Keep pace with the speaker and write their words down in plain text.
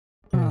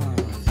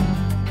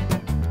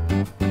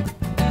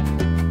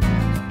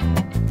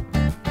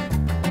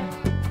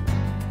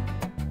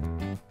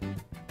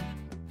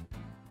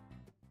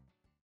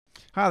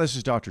Hi, this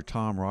is Dr.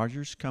 Tom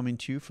Rogers coming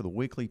to you for the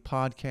weekly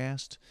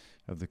podcast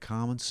of the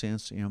Common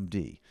Sense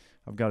MD.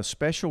 I've got a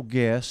special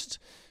guest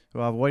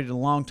who I've waited a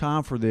long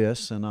time for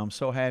this, and I'm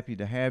so happy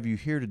to have you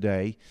here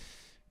today,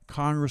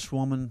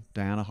 Congresswoman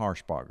Diana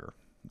Harshbarger.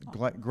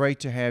 Great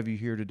to have you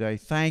here today.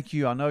 Thank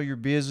you. I know you're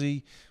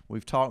busy.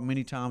 We've talked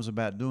many times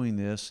about doing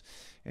this,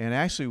 and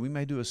actually we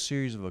may do a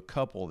series of a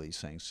couple of these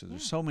things. So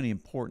there's so many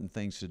important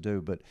things to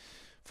do. But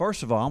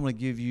first of all, I'm going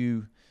to give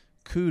you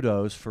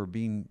kudos for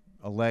being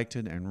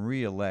elected and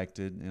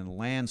re-elected in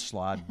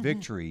landslide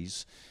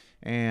victories.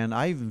 And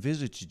I even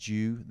visited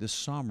you this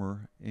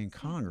summer in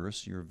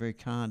Congress. You were very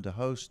kind to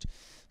host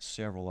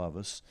several of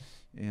us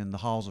in the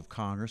halls of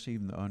Congress,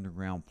 even the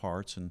underground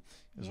parts, and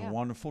it was a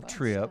wonderful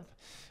trip.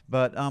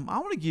 But I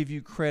want to give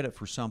you credit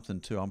for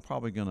something too. I'm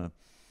probably going to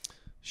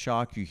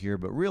shock you here,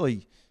 but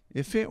really,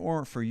 if it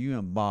weren't for you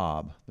and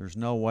Bob, there's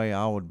no way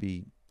I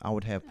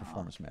would have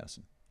performance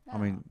medicine. I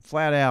mean,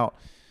 flat out,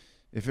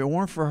 if it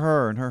weren't for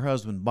her and her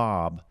husband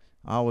Bob,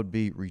 I would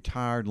be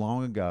retired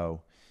long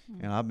ago.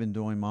 And I've been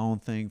doing my own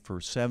thing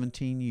for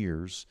 17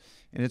 years.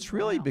 And it's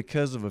really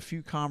because of a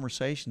few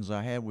conversations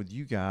I had with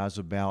you guys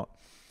about,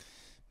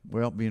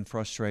 well, being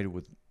frustrated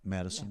with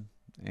medicine.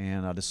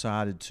 And I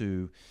decided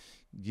to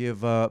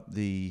give up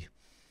the,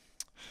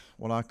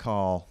 what I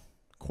call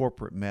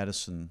corporate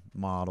medicine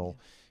model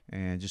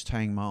and just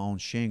hang my own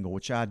shingle,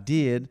 which I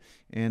did.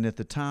 And at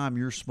the time,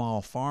 your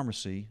small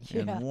pharmacy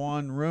in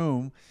one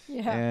room.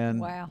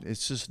 And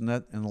it's just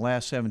not, in the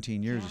last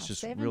 17 years, it's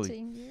just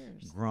really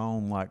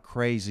grown like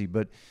crazy.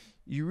 But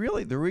you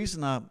really, the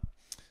reason I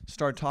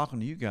started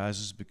talking to you guys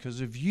is because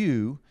of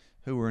you,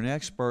 who are an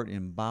expert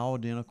in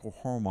bioidentical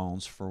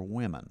hormones for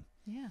women.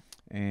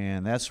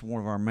 And that's one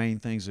of our main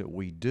things that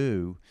we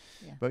do.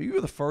 But you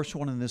were the first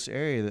one in this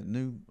area that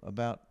knew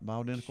about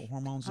bioidentical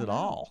hormones at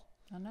all.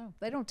 I know.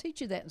 They don't teach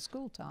you that in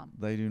school, Tom.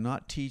 They do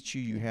not teach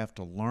you. You have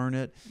to learn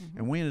it.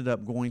 And we ended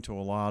up going to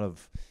a lot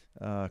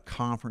of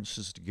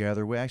conferences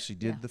together. We actually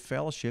did the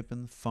fellowship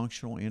in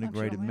functional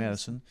integrative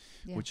medicine,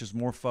 which is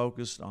more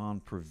focused on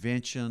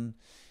prevention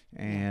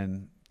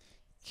and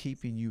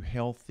keeping you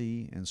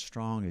healthy and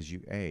strong as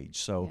you age.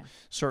 So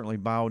certainly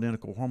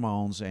bioidentical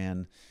hormones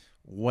and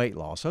weight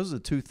loss. Those are the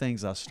two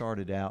things I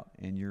started out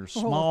in your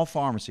small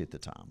pharmacy at the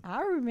time.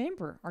 I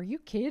remember. Are you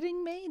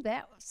kidding me?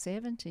 That was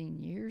 17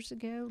 years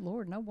ago.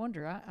 Lord, no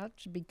wonder. I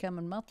should be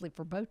coming monthly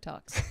for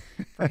Botox,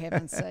 for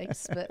heaven's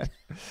sakes. But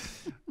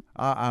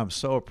I'm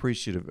so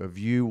appreciative of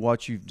you,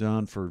 what you've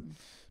done for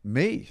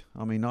me.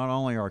 I mean, not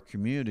only our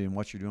community and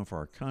what you're doing for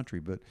our country,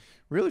 but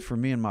really for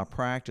me and my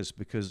practice,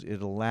 because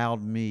it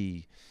allowed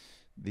me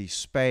the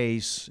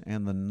space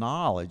and the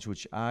knowledge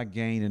which I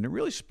gained, and it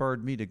really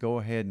spurred me to go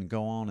ahead and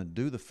go on and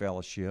do the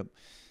fellowship,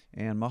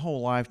 and my whole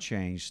life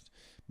changed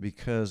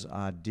because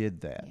I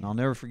did that. And I'll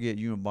never forget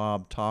you and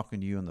Bob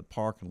talking to you in the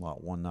parking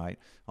lot one night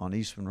on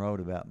Eastman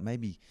Road about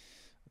maybe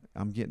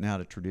I'm getting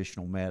out of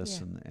traditional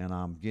medicine and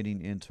I'm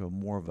getting into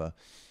more of an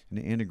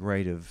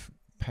integrative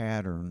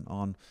pattern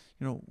on,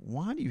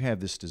 why do you have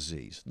this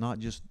disease? Not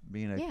just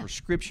being a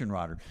prescription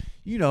writer.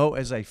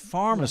 As a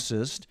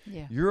pharmacist,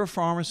 you're a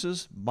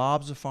pharmacist,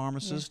 Bob's a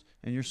pharmacist,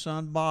 and your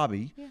son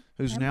Bobby,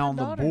 who's now on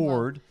the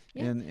board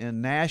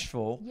in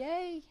Nashville.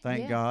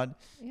 Thank God.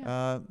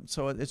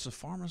 So it's a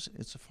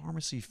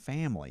pharmacy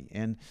family.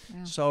 And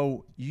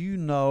so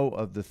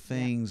of the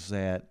things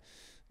that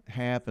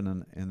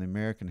happen in the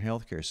American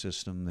healthcare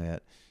system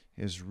that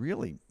is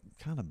really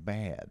kind of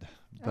bad.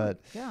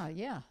 But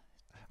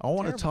I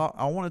want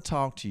to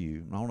talk to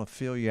you, and I want to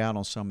fill you out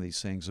on some of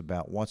these things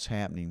about what's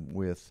happening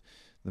with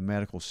the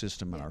medical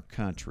system in our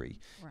country.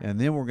 And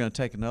then we're going to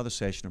take another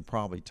session and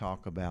probably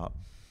talk about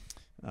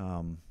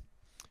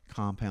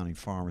compounding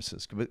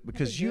pharmacists.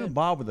 Because you and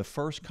Bob were the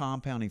first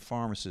compounding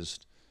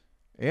pharmacist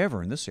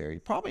ever in this area,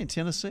 probably in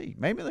Tennessee,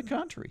 maybe in the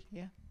country.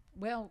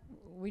 Well,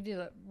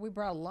 we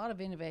brought a lot of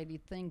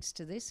innovative things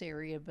to this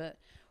area, but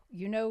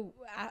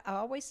I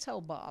always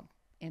told Bob,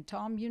 and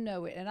Tom, you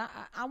know it, and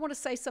I want to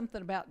say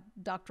something about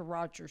Dr.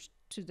 Rogers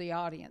to the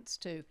audience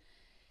too.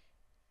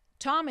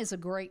 Tom is a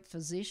great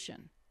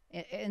physician,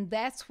 and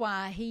that's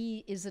why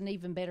he is an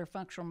even better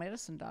functional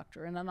medicine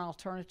doctor and an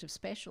alternative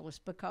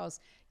specialist, because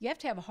you have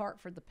to have a heart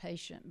for the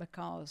patient,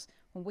 because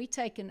when we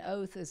take an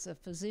oath as a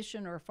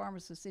physician or a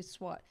pharmacist, it's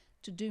what?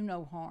 To do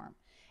no harm.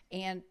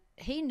 And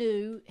he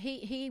knew,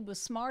 he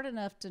was smart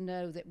enough to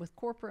know that with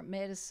corporate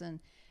medicine,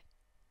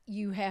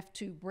 you have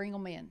to bring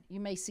them in. You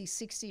may see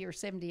 60 or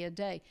 70 a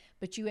day,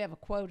 but you have a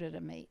quota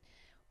to meet.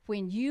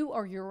 When you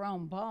are your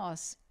own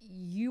boss,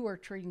 you are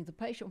treating the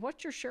patient.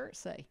 What's your shirt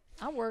say?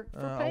 I work for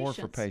patients. I work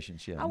for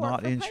patients,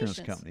 not insurance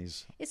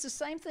companies. It's the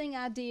same thing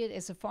I did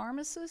as a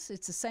pharmacist.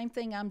 It's the same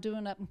thing I'm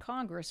doing up in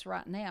Congress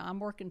right now. I'm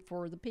working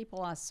for the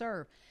people I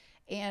serve.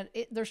 And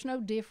there's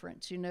no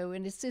difference,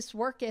 and it's this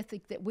work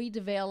ethic that we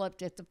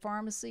developed at the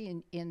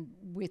pharmacy and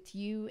with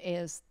you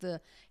as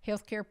the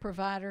healthcare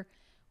provider.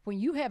 When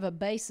you have a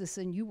basis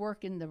and you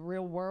work in the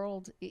real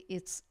world,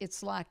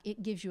 it's like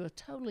it gives you a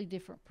totally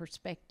different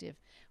perspective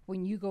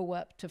when you go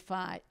up to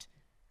fight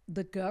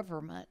the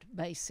government,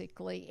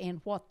 basically, and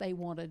what they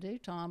want to do,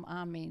 Tom.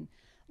 I mean,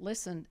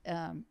 listen,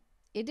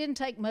 it didn't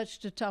take much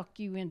to talk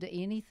you into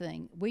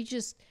anything. We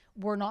just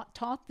were not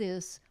taught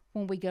this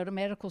when we go to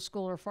medical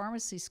school or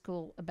pharmacy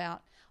school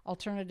about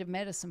alternative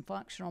medicine,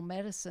 functional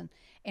medicine.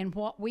 And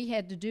what we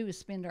had to do is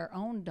spend our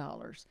own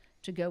dollars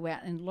to go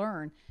out and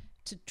learn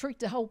to treat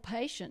the whole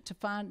patient, to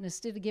find,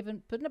 instead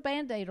of putting a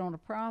Band-Aid on a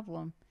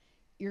problem,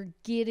 you're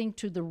getting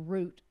to the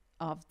root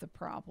of the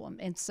problem.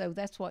 And so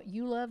that's what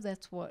you love.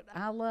 That's what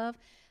I love.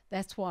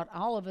 That's what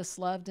all of us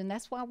loved, and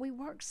that's why we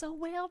work so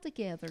well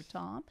together,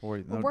 Tom.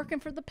 Boy, we're working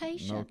for the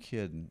patient. No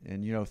kidding.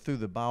 And, you know, through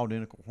the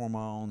bioidentical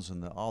hormones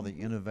and all the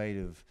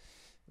innovative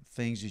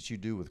things that you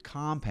do with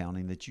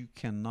compounding that you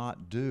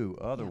cannot do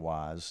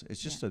otherwise, it's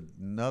just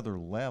another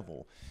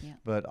level.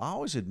 But I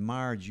always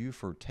admired you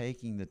for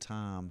taking the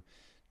time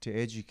to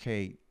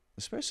educate,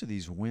 especially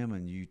these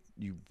women.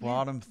 You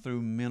brought them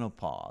through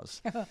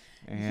menopause.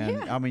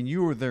 And, I mean,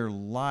 you were their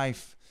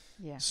life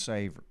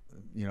saver.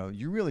 You know,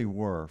 you really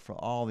were for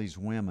all these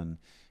women.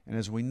 And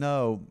as we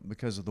know,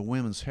 because of the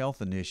Women's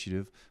Health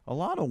Initiative, a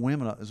lot of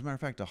women, as a matter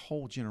of fact, a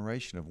whole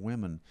generation of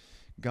women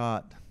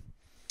got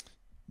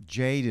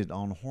jaded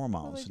on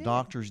hormones. Well,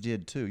 doctors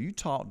did too. You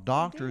taught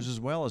doctors as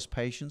well as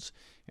patients,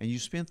 and you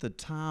spent the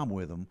time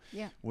with them,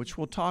 which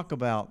we'll talk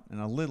about in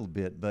a little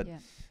bit. But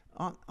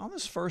on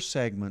this first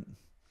segment,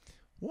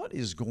 what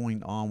is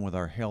going on with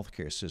our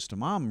healthcare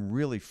system? I'm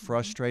really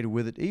frustrated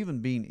with it. Even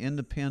being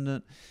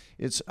independent,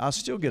 I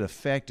still get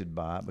affected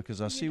by it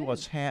because I see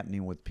what's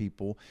happening with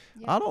people.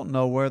 I don't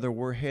know whether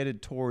we're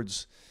headed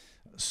towards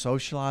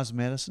socialized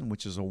medicine,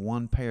 which is a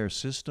one-payer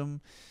system.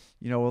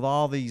 You know, with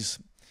all these,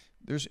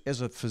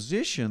 as a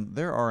physician,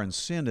 there are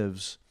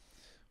incentives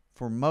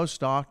for most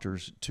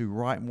doctors to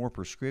write more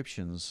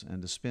prescriptions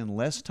and to spend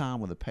less time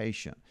with a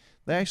patient.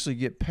 They actually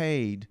get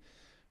paid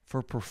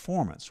for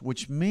performance,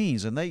 which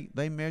means, and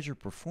they measure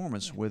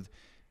performance with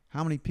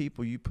how many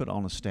people you put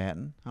on a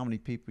statin, how many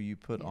people you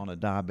put on a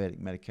diabetic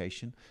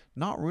medication.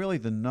 Not really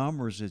the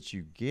numbers that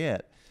you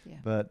get,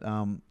 but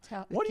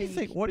what do you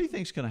think? What do you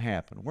think is going to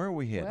happen? Where are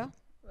we headed?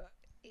 Well,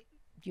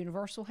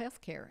 universal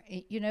health care.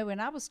 You know,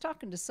 and I was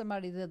talking to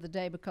somebody the other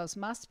day because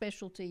my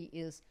specialty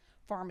is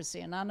pharmacy,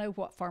 and I know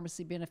what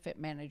pharmacy benefit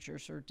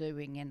managers are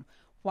doing and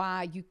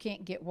why you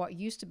can't get what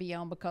used to be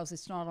on because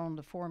it's not on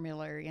the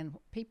formulary. And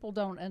people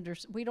don't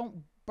understand. We don't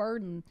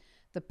burden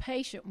the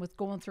patient with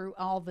going through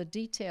all the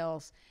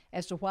details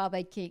as to why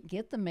they can't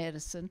get the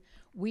medicine.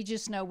 We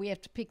just know we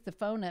have to pick the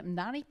phone up.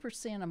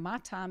 90% of my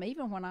time,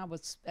 even when I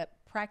was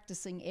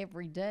practicing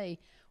every day,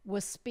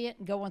 was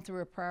spent going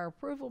through a prior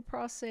approval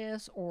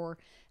process or,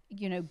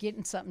 you know,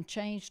 getting something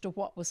changed to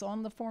what was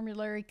on the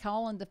formulary,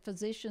 calling the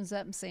physicians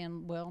up and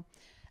saying, well,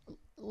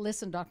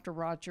 listen, Dr.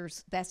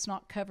 Rogers, that's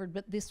not covered,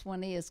 but this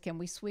one is. Can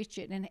we switch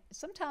it? And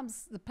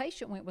sometimes the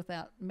patient went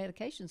without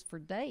medications for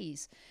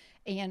days,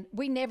 and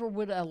we never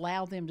would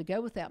allow them to go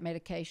without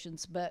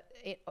medications, but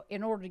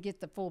in order to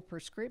get the full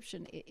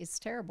prescription, it's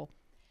terrible.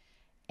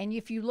 And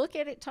if you look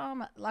at it,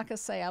 Tom, like I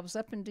say, I was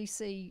up in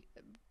D.C.,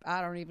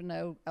 I don't even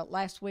know,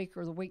 last week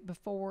or the week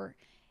before,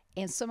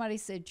 and somebody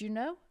said, you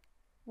know,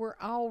 we're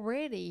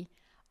already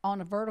on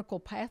a vertical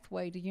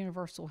pathway to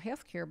universal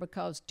health care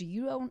because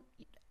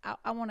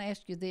I want to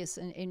ask you this,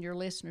 and your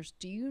listeners,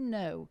 do you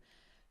know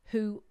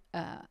who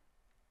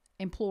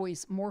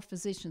employs more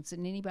physicians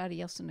than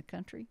anybody else in the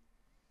country?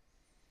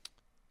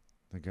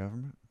 The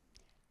government?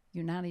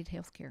 United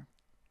Healthcare.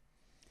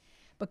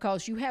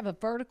 Because you have a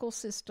vertical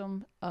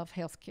system of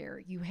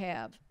healthcare. You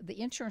have the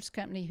insurance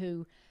company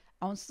who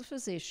owns the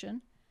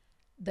physician.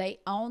 They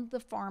own the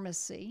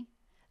pharmacy.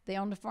 They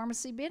own the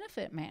pharmacy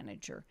benefit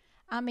manager.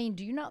 I mean,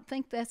 do you not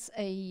think that's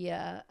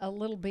a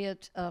little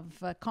bit of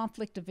a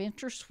conflict of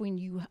interest when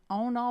you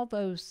own all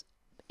those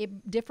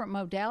different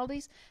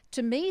modalities?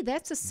 To me,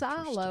 that's a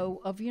silo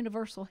of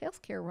universal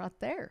health care right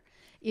there.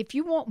 If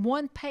you want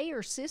one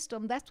payer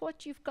system, that's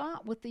what you've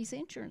got with these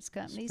insurance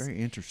companies. It's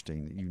very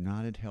interesting that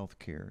United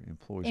Healthcare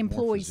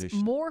employs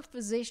more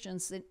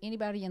physicians than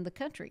anybody in the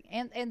country,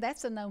 and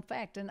that's a known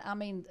fact. And I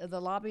mean, the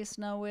lobbyists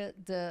know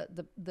it,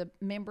 the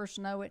members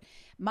know it.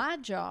 My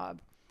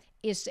job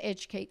is to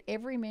educate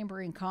every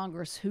member in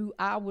Congress who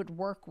I would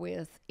work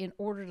with in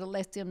order to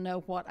let them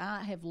know what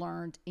I have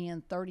learned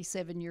in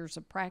 37 years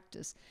of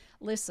practice.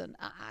 Listen,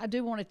 I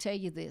do want to tell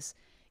you this.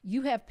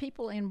 You have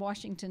people in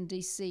Washington,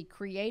 D.C.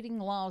 creating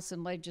laws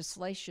and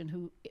legislation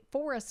who,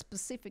 for a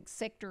specific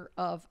sector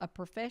of a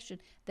profession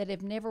that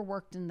have never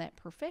worked in that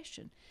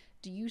profession.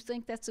 Do you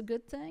think that's a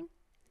good thing?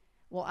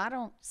 Well, I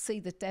don't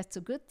see that that's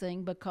a good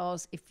thing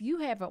because if you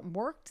haven't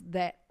worked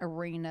that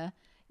arena,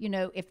 you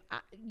know,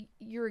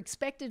 you're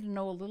expected to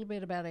know a little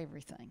bit about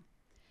everything.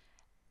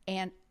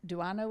 And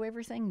do I know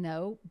everything?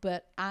 No,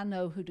 but I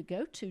know who to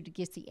go to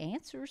get the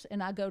answers,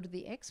 and I go to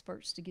the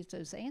experts to get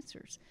those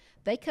answers.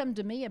 They come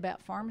to me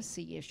about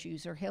pharmacy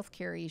issues or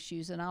healthcare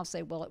issues, and I'll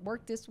say, well, it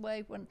worked this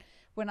way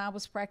when I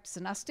was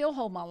practicing. I still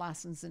hold my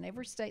license in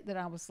every state that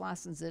I was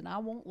licensed in. I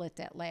won't let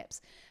that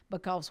lapse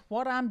because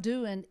what I'm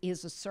doing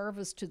is a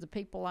service to the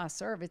people I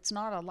serve. It's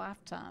not a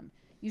lifetime.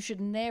 You should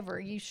never.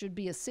 You should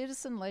be a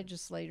citizen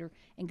legislator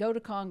and go to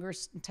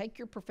Congress and take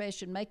your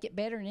profession, make it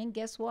better, and then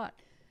guess what?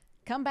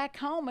 Come back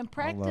home and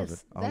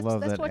practice. I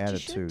love that's that what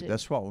attitude. You should do.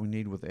 That's what we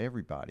need with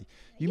everybody.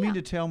 You mean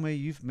to tell me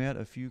you've met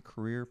a few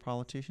career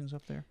politicians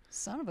up there?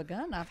 Son of a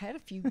gun, I've had a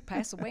few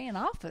pass away in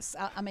office.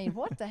 I mean,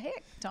 what the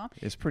heck, Tom?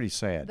 It's pretty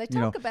sad. They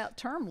talk about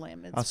term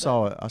limits. I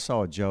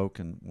saw a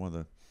joke in one of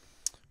the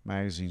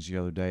magazines the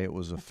other day. It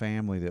was a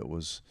family that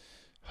was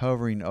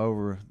hovering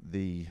over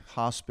the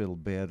hospital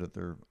bed of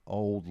their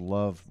old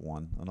loved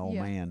one, an old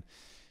man,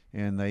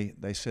 and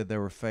they said they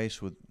were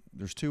faced with,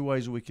 there's two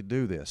ways we could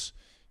do this.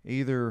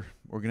 Either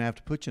we're going to have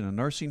to put you in a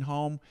nursing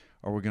home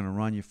or we're going to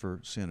run you for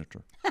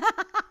senator.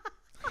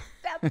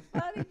 That's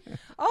funny.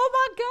 Oh,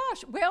 my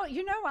gosh. Well,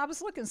 I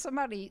was looking,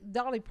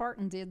 Dolly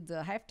Parton did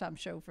the halftime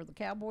show for the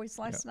Cowboys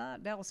last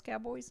night, Dallas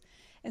Cowboys,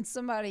 and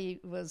somebody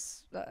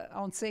was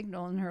on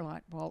Signal, and they're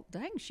like, well,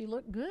 dang, she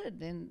looked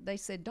good. And they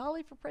said,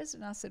 Dolly for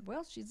president. I said,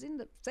 well, she's in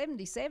the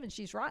 77.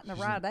 She's right in the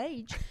right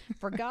age.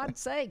 For God's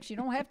sakes, you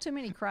don't have too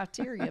many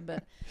criteria,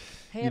 but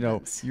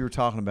heavens. You were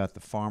talking about the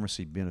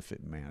pharmacy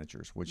benefit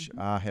managers, which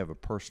I have a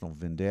personal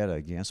vendetta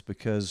against,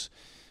 because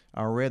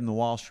I read in the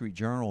Wall Street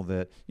Journal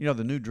that,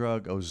 the new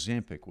drug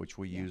Ozempic, which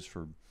we use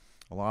for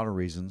a lot of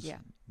reasons,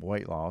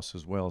 weight loss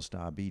as well as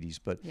diabetes.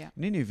 But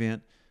in any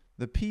event,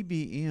 the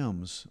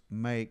PBMs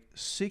make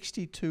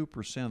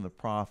 62% of the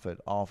profit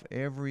off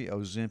every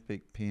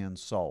Ozempic pen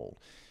sold,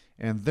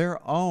 and they're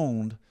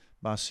owned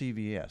by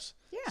CVS.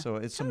 Yeah, so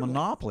it's totally a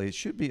monopoly. It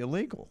should be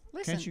illegal.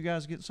 Listen, can't you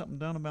guys get something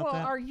done about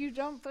that? Well,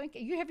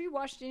 have you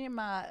watched any of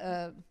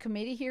my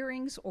committee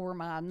hearings or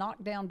my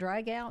knockdown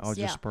dragouts? I'll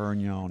just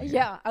spurring you on here.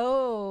 Yeah.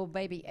 Oh,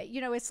 baby.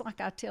 It's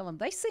like I tell them.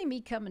 They see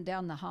me coming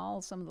down the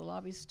hall, some of the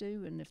lobbyists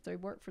do, and if they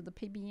work for the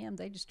PBM,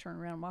 they just turn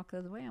around and walk the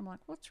other way. I'm like,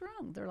 what's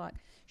wrong? They're like,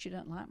 she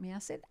doesn't like me. I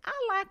said, I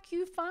like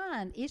you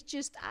fine. It's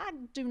just I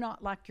do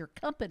not like your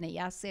company.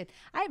 I said,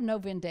 I have no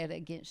vendetta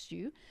against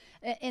you.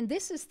 And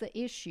this is the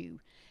issue.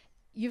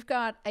 You've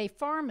got a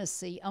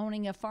pharmacy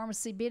owning a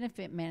pharmacy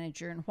benefit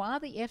manager, and why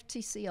the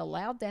FTC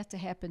allowed that to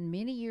happen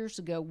many years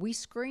ago, we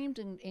screamed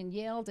and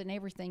yelled and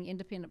everything,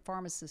 independent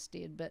pharmacists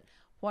did, but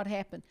what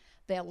happened?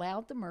 They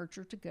allowed the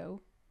merger to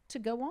go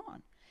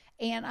on.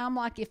 And I'm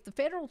like, if the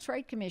Federal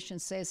Trade Commission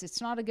says it's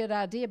not a good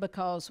idea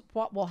because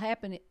what will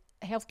happen,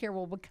 healthcare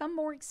will become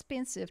more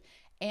expensive,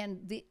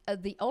 and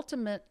the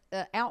ultimate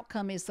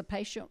outcome is the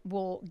patient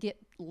will get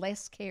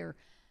less care.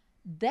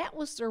 That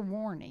was their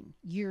warning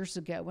years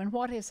ago. And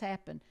what has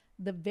happened?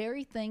 The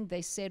very thing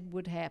they said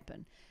would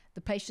happen.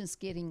 The patient's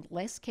getting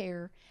less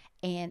care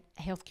and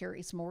health care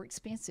is more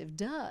expensive.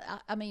 Duh.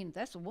 I mean,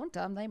 that's one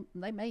time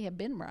they may have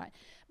been right.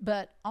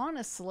 But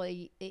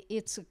honestly,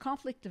 it's a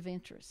conflict of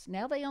interest.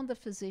 Now they own the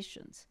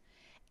physicians.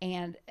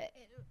 And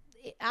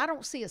I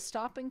don't see a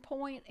stopping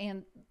point.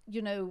 And,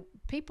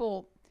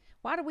 people,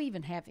 why do we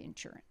even have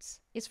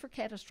insurance? It's for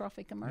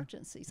catastrophic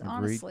emergencies,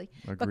 honestly.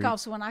 Agreed.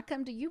 Because when I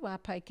come to you, I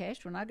pay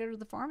cash. When I go to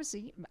the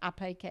pharmacy, I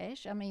pay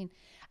cash. I mean,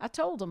 I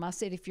told them, I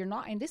said, if you're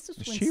not, and this is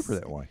it's when cheaper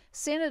that way.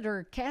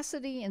 Senator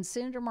Cassidy and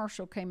Senator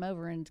Marshall came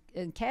over, and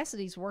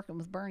Cassidy's working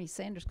with Bernie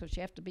Sanders because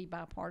you have to be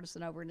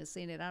bipartisan over in the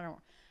Senate. I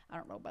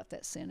don't know about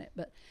that Senate,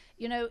 but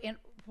and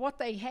what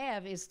they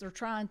have is they're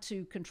trying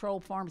to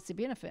control pharmacy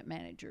benefit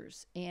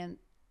managers, and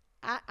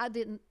I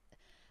didn't.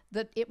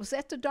 It was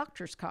at the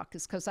Doctors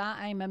Caucus because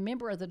I am a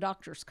member of the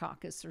Doctors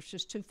Caucus. There's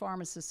just 2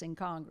 pharmacists in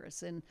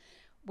Congress. And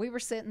we were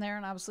sitting there,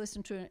 and I was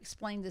listening to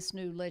explain this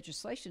new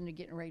legislation they're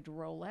getting ready to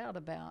roll out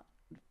about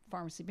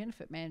pharmacy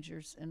benefit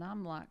managers. And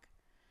I'm like,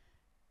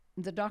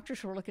 the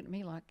doctors were looking at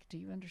me like, do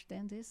you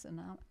understand this?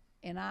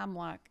 And I'm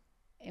like,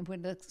 and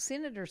when the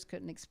senators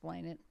couldn't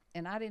explain it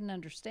and I didn't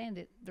understand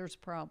it, there's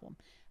a problem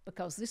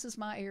because this is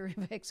my area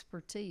of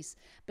expertise.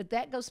 But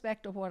that goes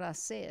back to what I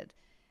said.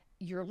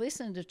 You're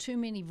listening to too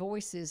many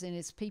voices, and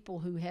it's people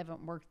who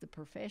haven't worked the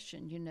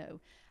profession,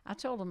 I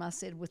told them, I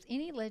said, with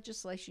any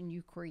legislation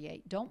you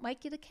create, don't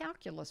make it a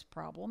calculus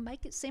problem.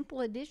 Make it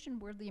simple addition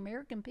where the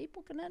American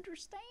people can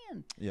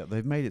understand. Yeah,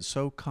 they've made it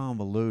so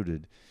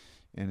convoluted,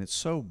 and it's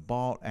so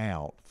bought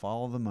out.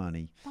 Follow the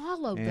money.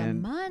 Follow the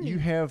money. You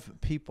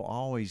have people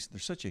always,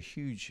 there's such a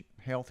huge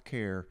health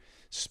care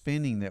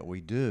spending that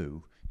we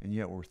do, and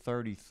yet we're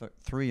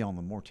 33 on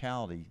the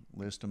mortality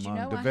list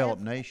among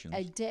developed nations.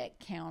 A debt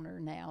counter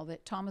now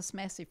that Thomas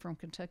Massey from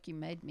Kentucky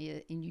made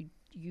me, and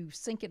you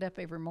sync it up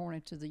every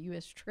morning to the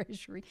U.S.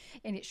 Treasury,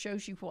 and it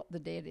shows you what the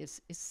debt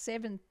is. It's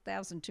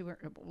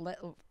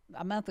 $7,200.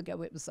 A month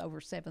ago, it was over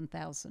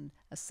 $7,000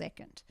 a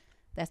second.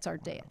 That's our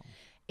debt.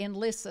 And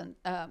listen,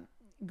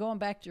 going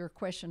back to your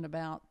question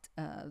about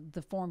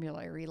the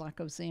formulary like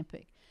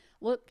Ozempic.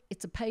 Look,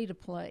 it's a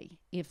pay-to-play.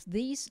 If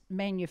these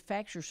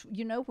manufacturers,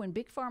 when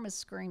Big Pharma's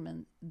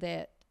screaming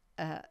that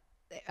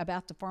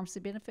about the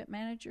pharmacy benefit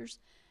managers,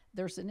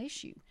 there's an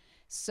issue.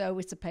 So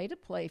it's a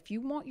pay-to-play. If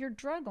you want your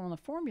drug on a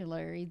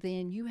formulary,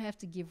 then you have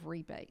to give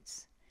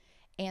rebates.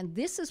 And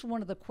this is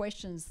one of the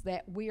questions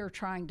that we are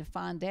trying to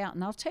find out.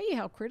 And I'll tell you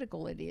how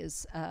critical it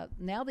is.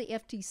 Now the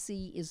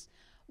FTC is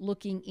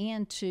looking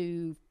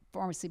into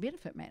pharmacy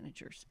benefit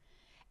managers.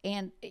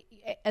 And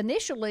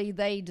initially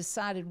they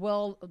decided,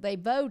 well, they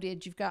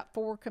voted, you've got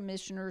 4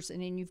 commissioners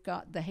and then you've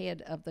got the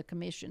head of the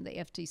commission, the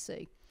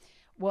FTC.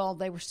 Well,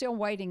 they were still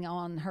waiting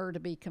on her to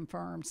be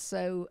confirmed.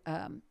 So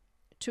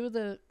 2 of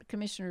the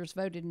commissioners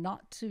voted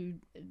not to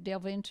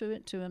delve into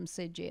it. 2 of them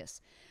said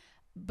yes.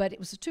 But it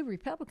was the 2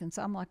 Republicans.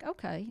 I'm like,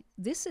 okay,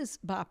 this is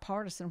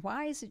bipartisan.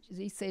 Why is it?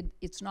 He said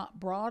it's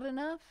not broad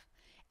enough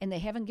and they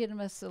haven't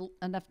given us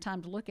enough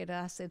time to look at it.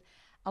 I said,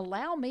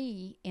 allow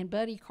me and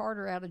Buddy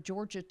Carter out of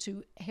Georgia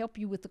to help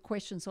you with the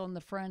questions on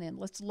the front end.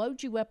 Let's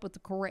load you up with the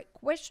correct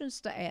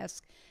questions to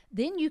ask.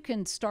 Then you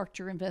can start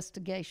your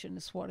investigation,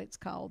 is what it's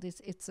called.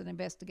 It's an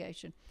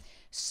investigation.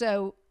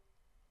 So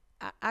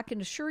I can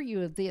assure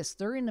you of this.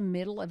 They're in the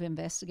middle of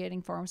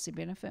investigating pharmacy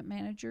benefit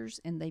managers,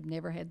 and they've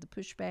never had the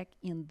pushback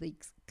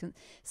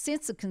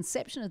since the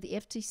conception of the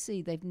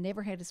FTC. They've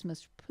never had as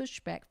much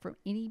pushback from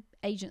any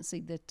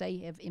agency that they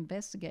have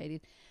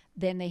investigated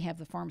than they have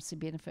the pharmacy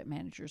benefit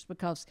managers,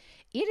 because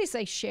it is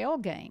a shell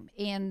game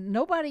and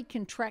nobody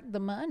can track the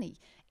money.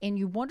 And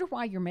you wonder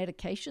why your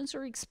medications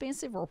are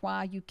expensive or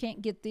why you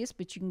can't get this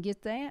but you can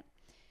get that.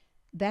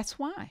 That's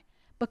why,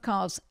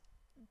 because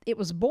it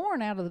was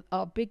born out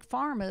of big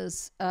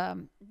pharma's,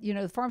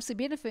 the pharmacy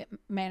benefit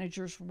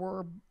managers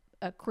were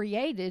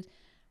created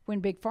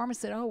when big pharma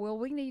said, oh, well,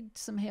 we need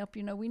some help.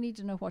 We need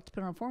to know what to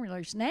put on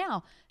formularies.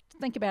 Now,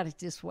 think about it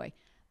this way.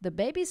 The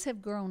babies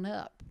have grown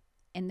up,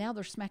 and now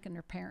they're smacking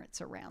their parents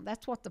around.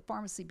 That's what the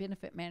pharmacy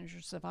benefit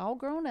managers have all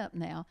grown up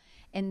now,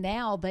 and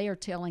now they are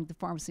telling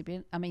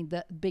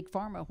the big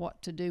pharma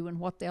what to do and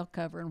what they'll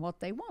cover and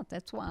what they want.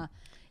 That's why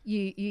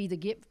you either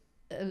get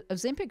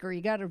Ozempic or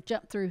you got to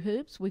jump through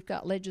hoops. We've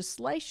got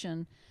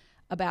legislation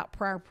about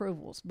prior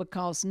approvals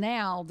because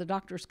now the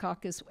Doctors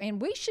Caucus, and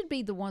we should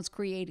be the ones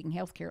creating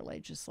healthcare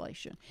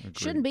legislation. Agreed.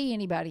 Shouldn't be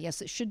anybody else.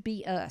 It should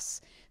be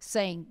us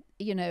saying,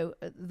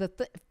 the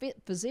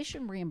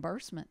physician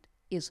reimbursement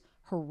is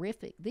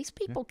horrific. These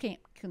people can't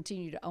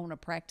continue to own a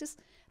practice.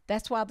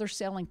 That's why they're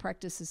selling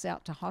practices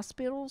out to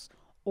hospitals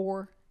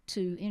or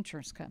to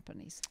insurance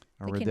companies.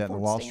 I read that in the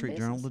Wall Street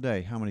Journal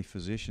today, how many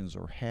physicians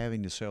are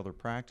having to sell their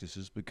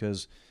practices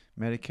because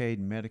Medicaid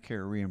and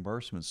Medicare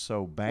reimbursement's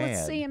so bad. Well,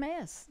 it's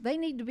CMS. They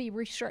need to be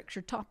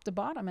restructured top to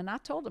bottom. And I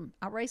told them,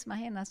 I raised my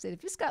hand and I said,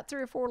 if it's got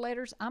 3 or 4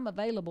 letters, I'm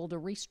available to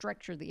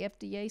restructure the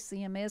FDA,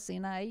 CMS,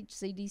 NIH,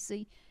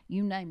 CDC,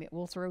 you name it.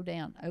 We'll throw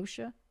down.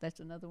 OSHA, that's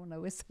another one,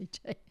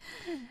 OSHA.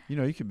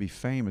 You could be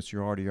famous. You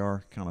already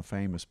are kind of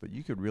famous, but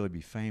you could really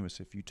be famous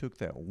if you took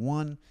that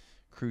one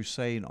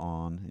crusade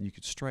on and you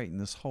could straighten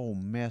this whole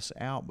mess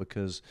out,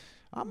 because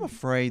I'm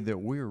afraid that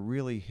we're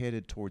really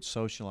headed towards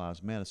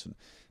socialized medicine.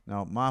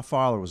 Now, my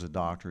father was a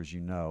doctor, as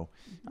you know.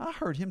 I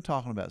heard him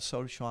talking about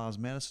socialized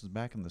medicine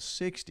back in the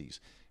 60s,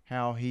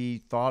 how he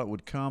thought it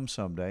would come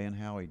someday and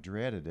how he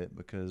dreaded it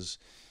because,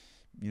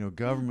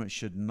 government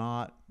should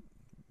not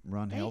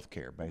run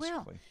healthcare,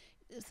 basically.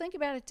 Well, think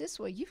about it this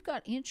way. You've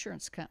got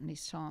insurance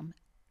companies, Tom,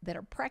 that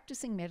are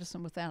practicing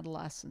medicine without a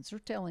license. They're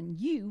telling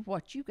you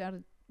what you got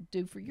to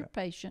do for your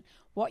patient,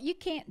 what you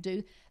can't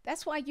do.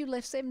 That's why you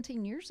left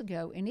 17 years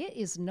ago, and it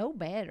is no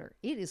better.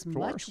 It is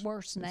much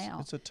worse now.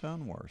 It's a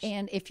ton worse.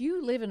 And if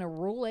you live in a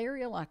rural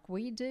area like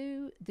we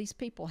do, these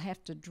people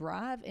have to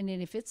drive, and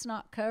then if it's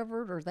not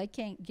covered or they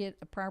can't get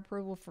a prior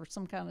approval for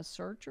some kind of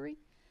surgery.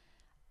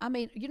 I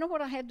mean, you know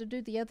what I had to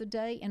do the other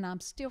day, and I'm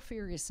still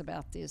furious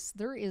about this.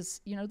 There is,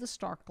 the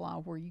Stark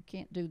Law where you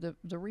can't do the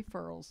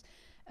referrals.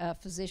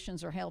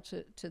 Physicians are held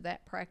to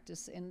that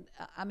practice, and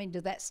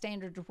to that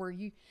standard to where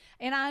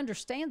and I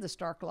understand the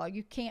Stark Law.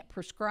 You can't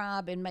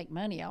prescribe and make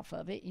money off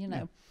of it,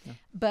 Yeah.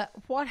 But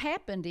what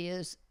happened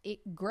is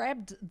it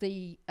grabbed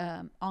the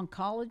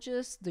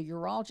oncologists, the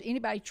urologist,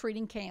 anybody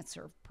treating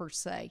cancer per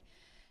se.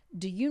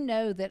 Do you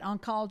know that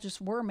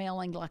oncologists were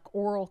mailing like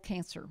oral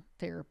cancer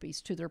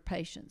therapies to their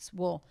patients?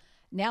 Well,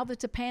 now that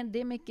the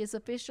pandemic is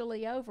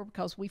officially over,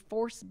 because we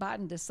forced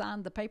Biden to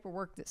sign the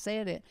paperwork that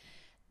said it,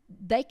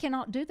 they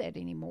cannot do that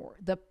anymore.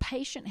 The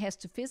patient has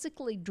to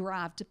physically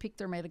drive to pick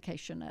their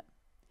medication up.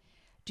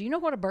 Do you know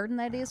what a burden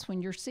that is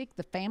when you're sick?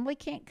 The family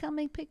can't come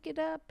and pick it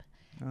up.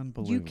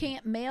 Unbelievable. You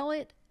can't mail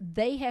it.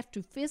 They have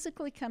to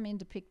physically come in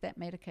to pick that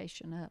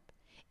medication up.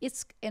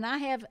 And I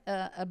have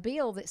a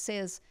bill that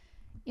says,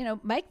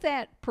 make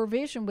that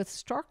provision with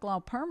Stark Law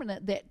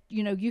permanent that,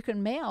 you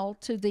can mail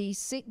to these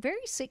sick,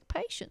 very sick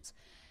patients.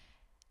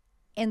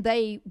 And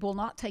they will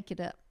not take it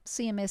up.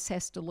 CMS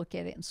has to look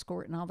at it and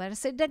score it and all that. I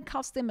said it doesn't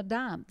cost them a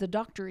dime. The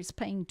doctor is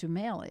paying to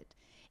mail it.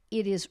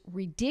 It is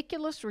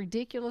ridiculous,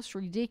 ridiculous,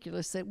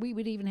 ridiculous that we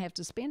would even have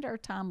to spend our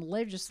time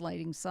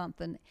legislating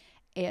something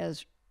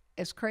as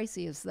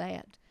crazy as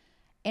that.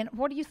 And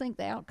what do you think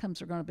the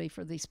outcomes are going to be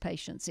for these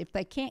patients? If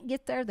they can't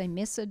get there, they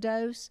miss a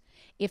dose.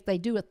 If they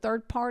do a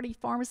third-party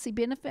pharmacy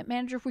benefit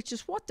manager, which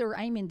is what they're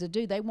aiming to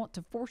do, they want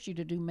to force you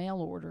to do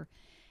mail order.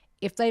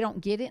 If they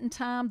don't get it in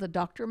time, the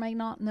doctor may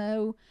not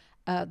know.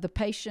 The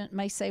patient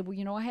may say,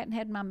 well, I hadn't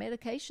had my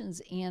medications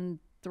in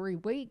 3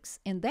 weeks,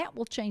 and that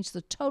will change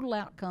the total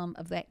outcome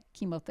of that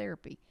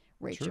chemotherapy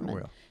regimen.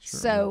 Sure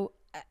will.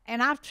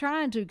 and I'm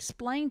trying to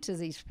explain to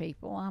these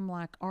people, I'm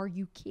like, are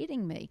you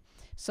kidding me?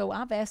 So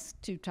I've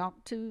asked to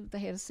talk to the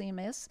head of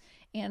CMS,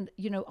 and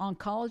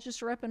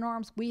oncologists are up in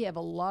arms. We have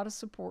a lot of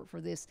support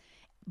for this.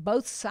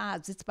 Both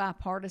sides, it's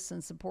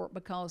bipartisan support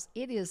because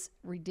it is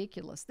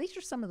ridiculous. These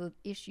are some of the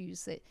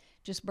issues that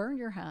just burn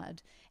your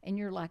hide, and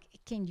you're like,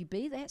 can you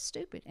be that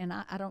stupid? And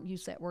I don't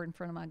use that word in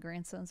front of my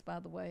grandsons, by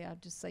the way. I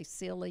just say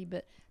silly,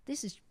 but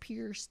this is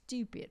pure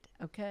stupid,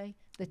 okay?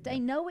 That they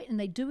know it and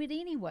they do it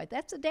anyway.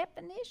 That's a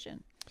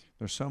definition.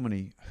 There's so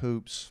many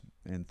hoops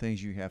and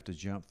things you have to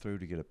jump through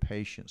to get a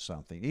patient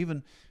something.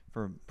 Even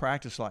for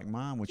practice like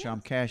mine, which I'm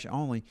cash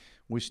only,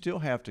 we still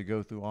have to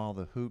go through all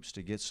the hoops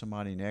to get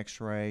somebody an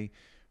x-ray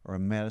or a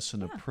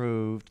medicine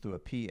approved through a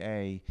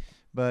PA.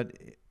 But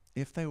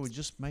if they would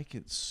just make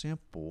it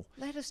simple,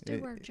 let us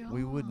do our job.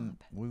 We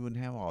wouldn't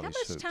have all these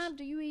hoops. How much time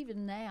do you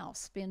even now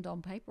spend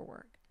on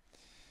paperwork?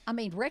 I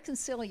mean,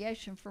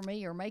 reconciliation for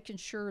me, or making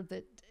sure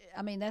that,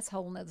 that's a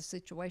whole nother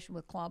situation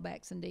with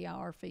clawbacks and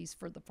DIR fees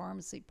for the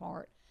pharmacy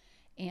part.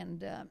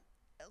 And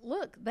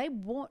look,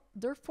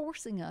 they're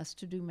forcing us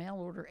to do mail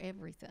order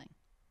everything.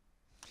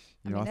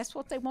 That's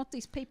what they want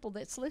these people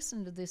that's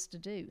listening to this to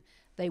do.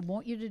 They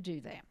want you to do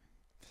that.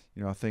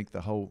 I think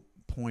the whole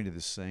point of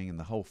this thing and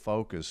the whole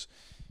focus,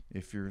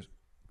 if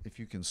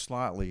you can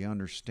slightly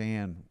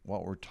understand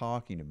what we're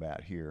talking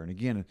about here, and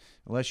again,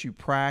 unless you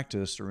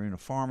practice or in a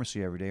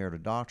pharmacy every day or at a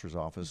doctor's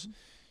office,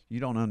 you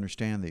don't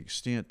understand the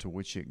extent to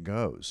which it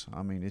goes.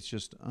 It's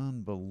just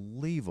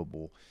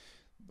unbelievable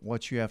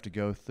what you have to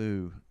go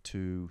through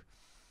to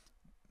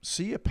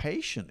see a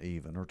patient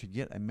even, or to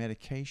get a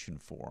medication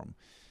for them.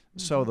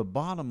 So the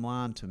bottom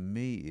line to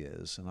me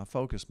is, and I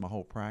focus my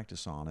whole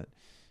practice on it,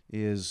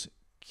 is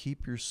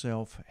keep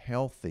yourself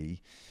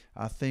healthy.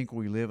 I think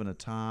we live in a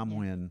time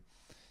when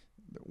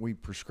we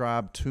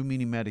prescribe too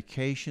many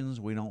medications.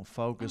 We don't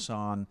focus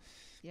on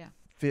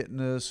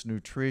fitness,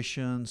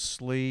 nutrition,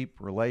 sleep,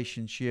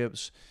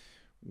 relationships.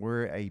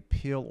 We're a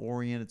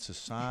pill-oriented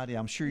society.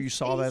 I'm sure you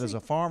saw that as a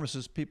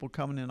pharmacist, people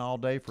coming in all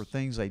day for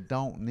things they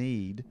don't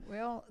need.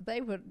 Well, they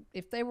would,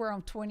 if they were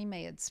on 20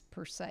 meds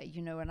per se,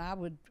 and I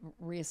would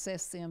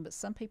reassess them, but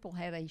some people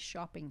had a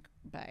shopping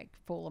bag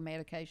full of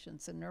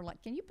medications, and they're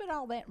like, can you put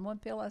all that in one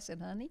pill? I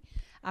said, honey,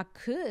 I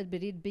could,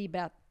 but it'd be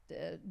about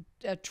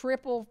a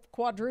triple,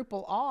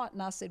 quadruple ought,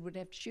 and I said, we'd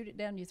have to shoot it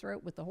down your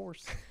throat with the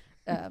horse,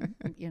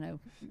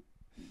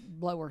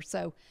 blower.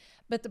 So,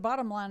 but the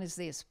bottom line is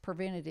this: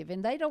 preventative,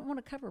 and they don't want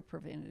to cover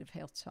preventative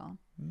health, Tom.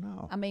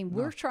 No.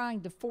 We're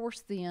trying to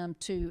force them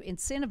to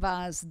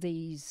incentivize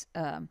these,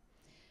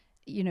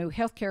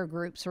 healthcare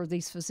groups or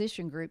these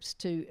physician groups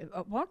to,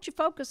 why don't you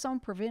focus on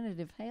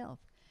preventative health?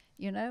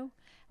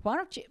 Why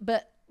don't you?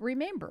 But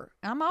remember,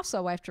 I'm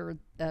also after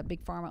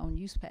big pharma on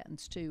use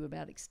patents too,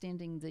 about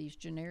extending these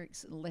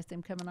generics and let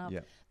them coming up.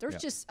 There's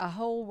just a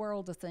whole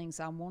world of things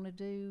I want to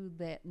do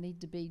that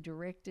need to be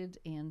directed,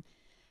 and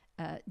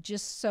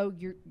just so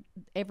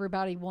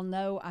everybody will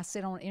know, I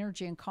sit on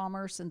Energy and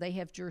Commerce, and they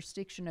have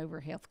jurisdiction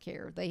over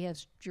healthcare. They have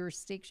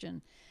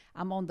jurisdiction.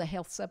 I'm on the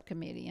health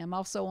subcommittee. I'm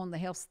also on the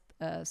health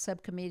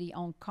subcommittee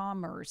on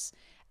commerce,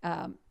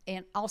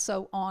 and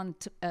also on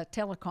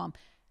telecom.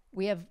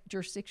 We have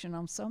jurisdiction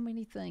on so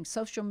many things: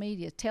 social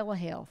media,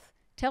 telehealth.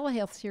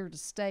 Telehealth's here to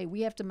stay.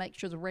 We have to make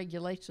sure the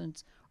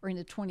regulations are in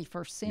the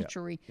 21st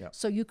century,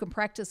 so you can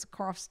practice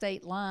across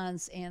state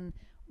lines. And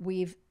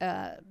we've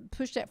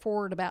pushed that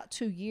forward about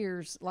 2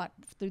 years, like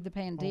through the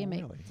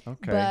pandemic. Oh, really?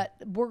 Okay.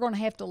 But we're going to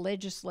have to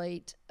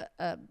legislate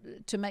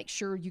to make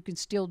sure you can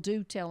still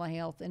do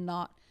telehealth and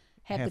not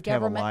have the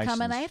government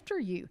coming after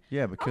you.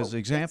 Yeah, because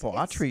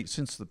I treat,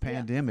 since the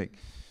pandemic,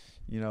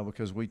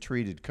 because we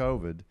treated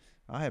COVID,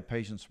 I have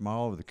patients from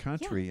all over the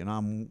country, and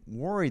I'm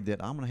worried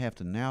that I'm going to have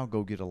to now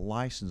go get a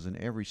license in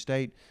every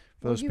state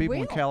for those people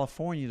in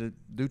California to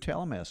do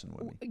telemedicine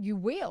with me. You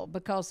will,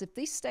 because if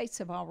these states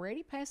have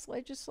already passed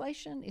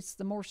legislation, it's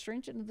the more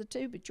stringent of the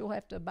two, but you'll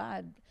have to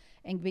abide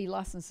and be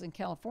licensed in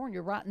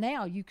California. Right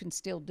now, you can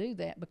still do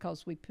that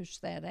because we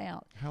pushed that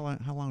out. How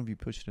long have you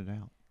pushed it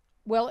out?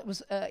 Well, it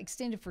was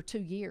extended for 2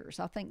 years.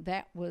 I think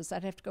I'd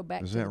have to go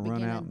back to the beginning date. Does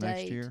that run out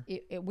next year?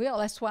 It will.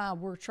 That's why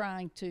we're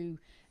trying to,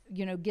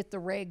 get the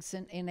regs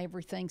and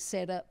everything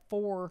set up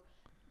for,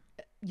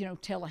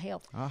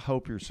 telehealth. I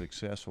hope you're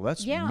successful.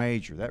 That's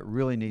major. That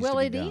really needs to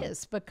be done. Well, it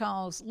is,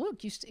 because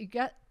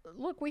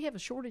look, we have a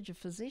shortage of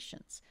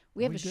physicians.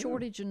 We have a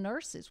shortage of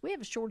nurses. We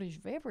have a shortage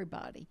of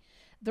everybody.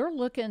 They're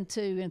looking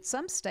to, in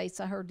some states,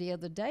 I heard the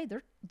other day,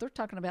 they're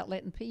talking about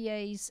letting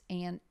PAs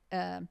and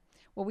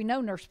we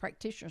know nurse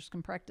practitioners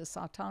can practice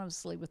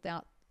autonomously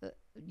without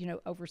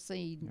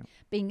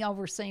being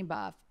overseen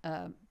by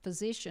a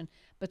physician,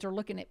 but they're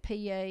looking at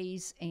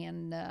PAs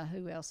and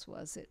who else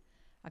was it?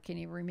 I can't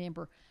even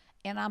remember.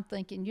 And I'm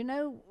thinking,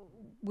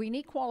 we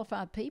need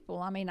qualified people.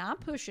 I'm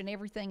pushing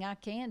everything I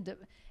can to,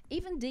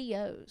 even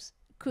DOs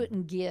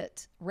couldn't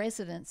get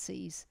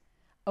residencies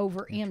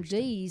over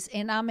MDs.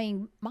 And I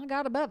mean, my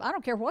God above, I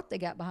don't care what they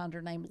got behind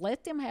their name.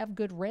 Let them have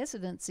good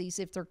residencies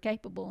if they're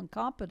capable and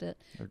competent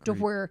to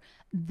where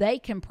they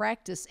can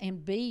practice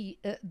and be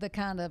the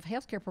kind of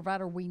healthcare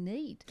provider we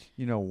need.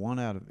 You know, 1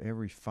 out of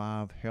every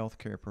 5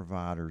 healthcare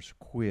providers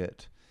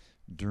quit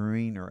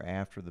during or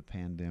after the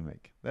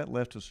pandemic. That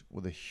left us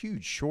with a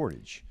huge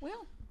shortage.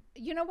 Well,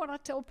 you know what I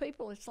tell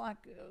people? It's like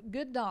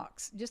good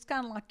docs, just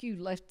kind of like you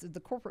left the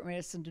corporate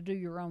medicine to do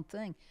your own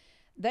thing.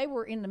 They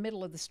were in the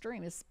middle of the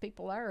stream. It's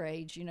people our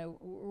age, you know,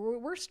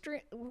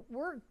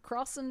 we're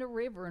crossing the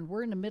river and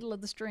we're in the middle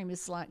of the stream.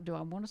 It's like, do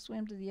I want to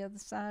swim to the other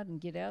side and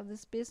get out of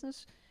this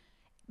business?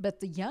 But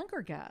the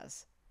younger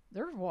guys,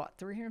 they're what,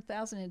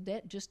 300,000 in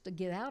debt just to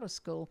get out of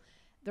school.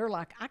 They're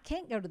like, I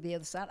can't go to the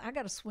other side. I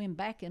got to swim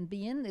back and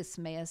be in this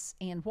mess.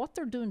 And what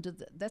they're doing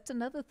that's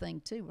another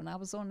thing too. When I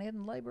was on Ed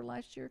and Labor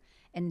last year,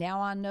 and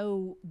now I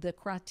know the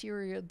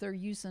criteria they're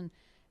using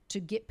to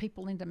get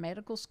people into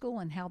medical school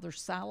and how they're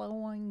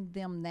siloing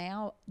them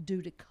now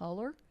due to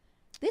color.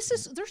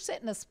 They're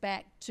setting us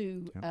back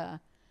to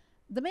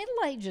the Middle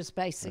Ages,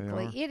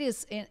 basically. It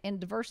is in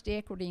diversity,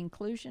 equity,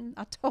 inclusion.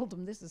 I told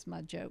them, this is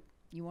my joke.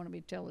 You wanted me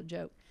to tell a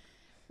joke.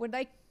 When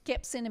they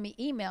kept sending me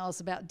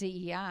emails about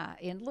DEI,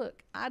 and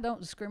look, I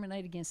don't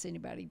discriminate against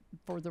anybody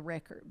for the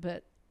record,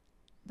 but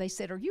they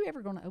said, are you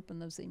ever going to open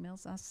those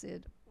emails? I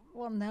said,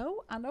 well,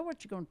 no, I know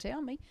what you're going to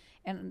tell me,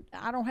 and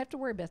I don't have to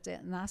worry about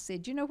that. And I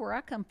said, you know where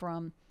I come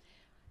from,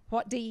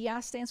 what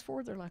DEI stands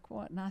for? They're like,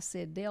 what? And I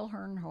said, Dale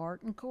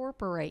Earnhardt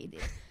Incorporated.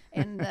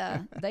 And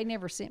they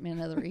never sent me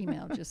another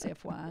email, just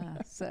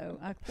FYI. So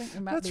I think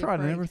there might That's be right.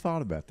 I never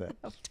thought about that.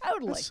 Oh,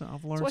 totally.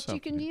 I've learned what something.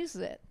 You can use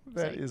that.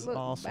 That is look,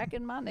 awesome. Back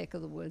in my neck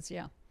of the woods,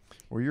 yeah.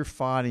 Well, you're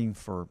fighting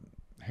for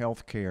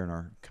health care in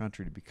our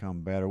country to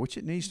become better, which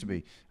it needs to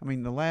be. I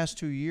mean, the last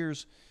 2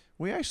 years,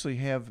 we actually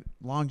have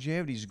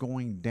longevities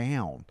going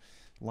down.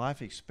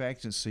 Life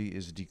expectancy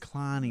is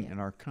declining in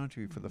our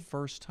country for the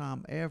first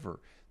time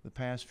ever the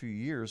past few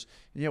years.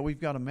 And yet we've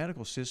got a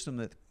medical system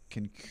that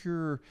can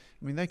cure,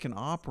 I mean, they can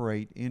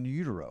operate in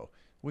utero.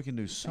 We can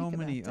do so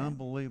many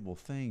unbelievable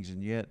things,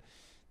 and yet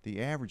the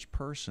average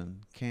person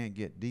can't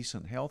get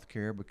decent health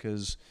care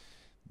because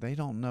they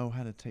don't know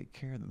how to take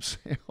care of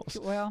themselves.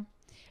 Well,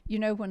 you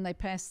know, when they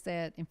passed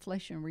that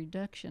Inflation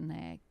Reduction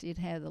Act, it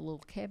had a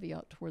little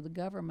caveat to where the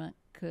government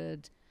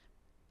could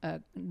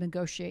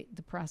negotiate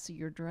the price of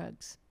your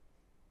drugs.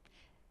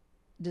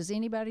 Does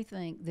anybody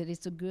think that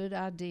it's a good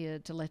idea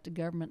to let the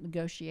government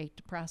negotiate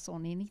the price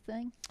on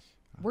anything?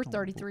 We're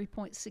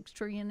 $33.6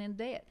 trillion in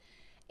debt.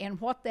 And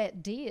what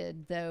that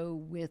did,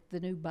 though, with the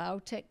new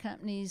biotech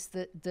companies,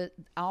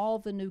 all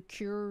the new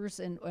cures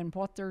and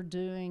what they're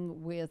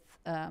doing with,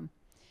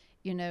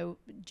 you know,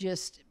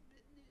 just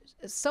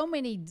so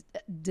many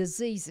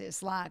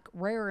diseases, like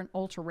rare and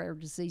ultra-rare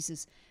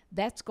diseases,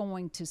 that's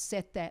going to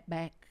set that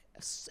back.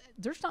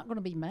 There's not going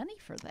to be money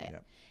for that.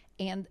 Yep.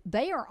 And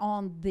they are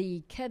on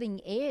the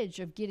cutting edge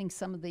of getting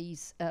some of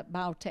these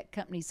biotech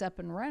companies up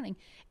and running,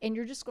 and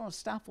you're just going to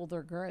stifle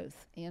their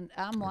growth. And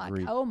I'm like,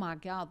 oh, my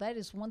God, that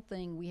is one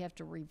thing we have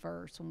to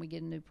reverse when we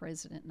get a new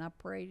president. And I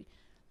pray,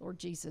 Lord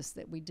Jesus,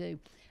 that we do,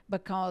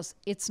 because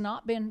it's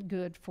not been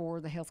good for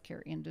the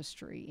healthcare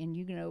industry. And,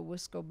 you know,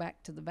 let's go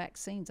back to the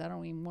vaccines. I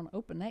don't even want to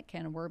open that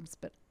can of worms,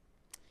 but,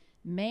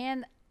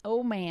 man,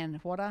 oh, man,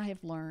 what I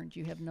have learned,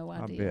 you have no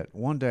idea. I bet.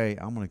 One day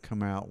I'm going to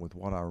come out with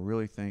what I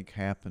really think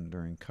happened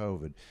during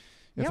COVID.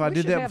 If I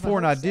did that before,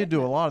 and I did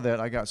do a lot of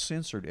that, I got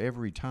censored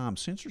every time.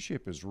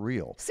 Censorship is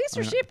real.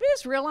 Censorship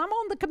is real. I'm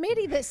on the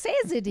committee that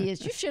says it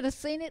is. You should have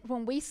seen it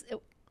when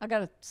I got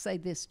to say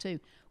this, too.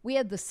 We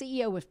had the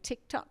CEO of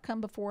TikTok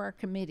come before our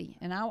committee,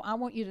 and I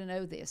want you to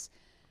know this.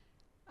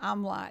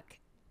 I'm like,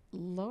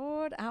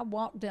 Lord, I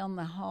walked down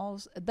the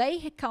halls. They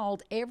had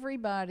called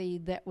everybody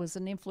that was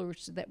an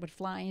influencer that would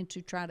fly in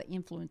to try to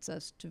influence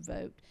us to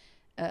vote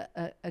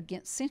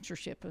against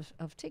censorship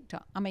of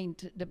TikTok. I mean,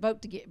 to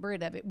vote to get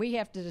rid of it. We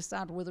have to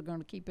decide whether we're going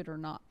to keep it or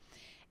not.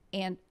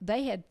 And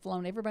they had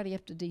flown everybody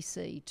up to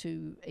D.C.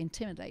 to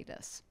intimidate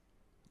us.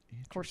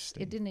 Of course,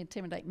 it didn't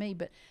intimidate me,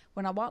 but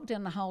when I walked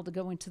down the hall to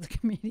go into the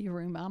committee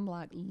room, I'm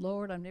like,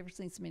 Lord, I've never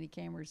seen so many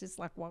cameras. It's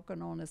like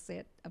walking on a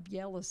set of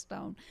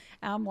Yellowstone.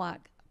 I'm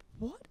like,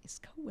 what is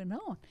going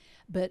on?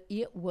 But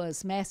it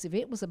was massive.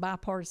 It was a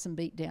bipartisan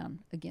beatdown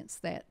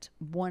against that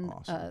one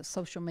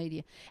social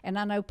media. And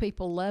I know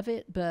people love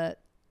it,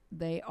 but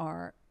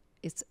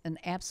it's an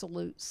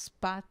absolute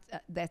spot.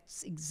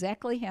 That's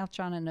exactly how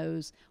China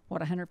knows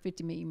what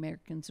 150 million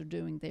Americans are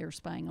doing. They're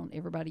spying on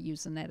everybody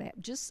using that app.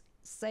 Just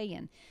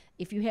saying,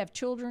 if you have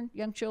children,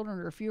 young children,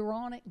 or if you're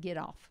on it, get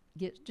off.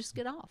 Just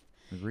get off.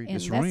 Agreed.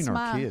 It's ruining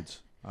our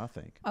kids, I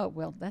think. Oh,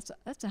 well, that's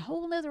a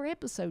whole other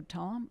episode,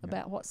 Tom,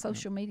 about what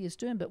social media is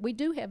doing. But we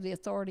do have the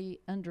authority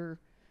under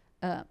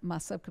my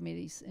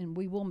subcommittees, and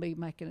we will be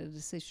making a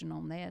decision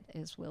on that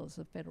as well as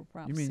the federal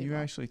privacy. You mean you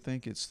actually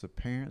think it's the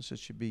parents that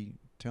should be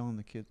telling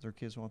their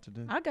kids what to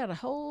do? I got a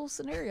whole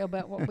scenario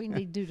about what we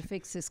need to do to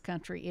fix this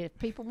country. If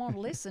people want to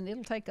listen,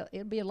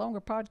 it'll be a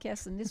longer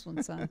podcast than this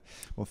one, son.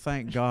 Well,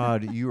 thank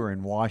God you are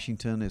in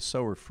Washington. It's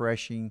so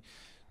refreshing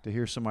to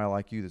hear somebody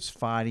like you that's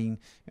fighting.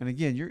 And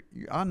again,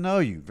 I know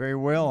you very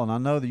well, and I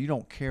know that you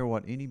don't care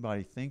what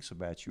anybody thinks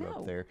about you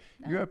up there.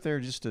 You're up there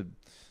just to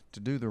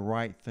do the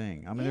right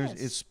thing. I mean,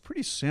 it's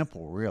pretty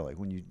simple, really.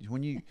 When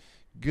you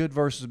good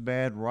versus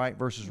bad, right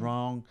versus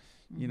wrong.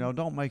 You know,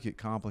 don't make it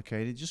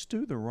complicated. Just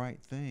do the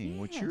right thing,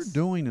 which you're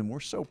doing, and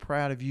we're so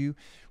proud of you.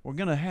 We're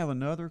going to have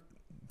another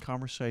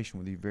conversation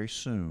with you very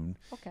soon,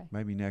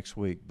 maybe next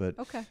week. But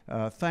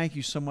thank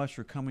you so much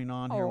for coming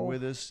on here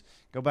with us.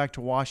 Go back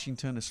to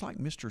Washington. It's like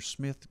Mr.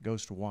 Smith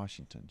Goes to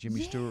Washington.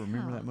 Jimmy Stewart,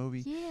 remember that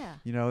movie? Yeah.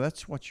 You know,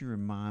 that's what you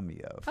remind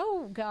me of.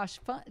 Oh, gosh.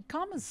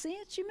 Common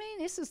sense, you mean?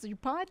 This is your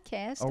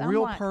podcast. A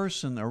real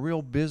person, a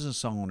real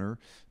business owner,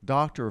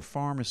 doctor of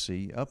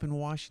pharmacy up in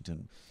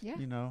Washington. Yeah.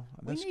 You know,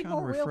 that's kind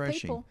of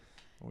refreshing. Real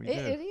people.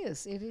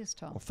 It is,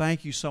 Tom. Well,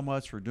 thank you so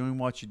much for doing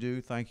what you do.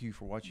 Thank you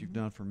for what you've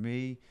done for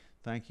me.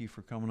 Thank you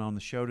for coming on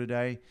the show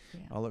today. Yeah.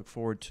 I look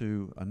forward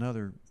to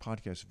another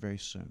podcast very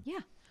soon.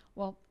 Yeah.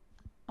 Well,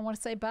 I want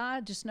to say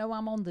bye. Just know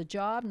I'm on the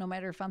job. No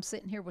matter if I'm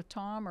sitting here with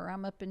Tom or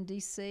I'm up in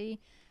D.C.,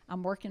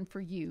 I'm working for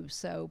you.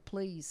 So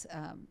please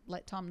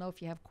let Tom know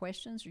if you have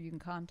questions, or you can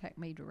contact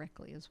me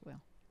directly as well.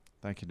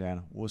 Thank you,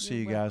 Dana. We'll see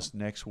you guys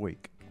next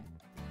week. Okay.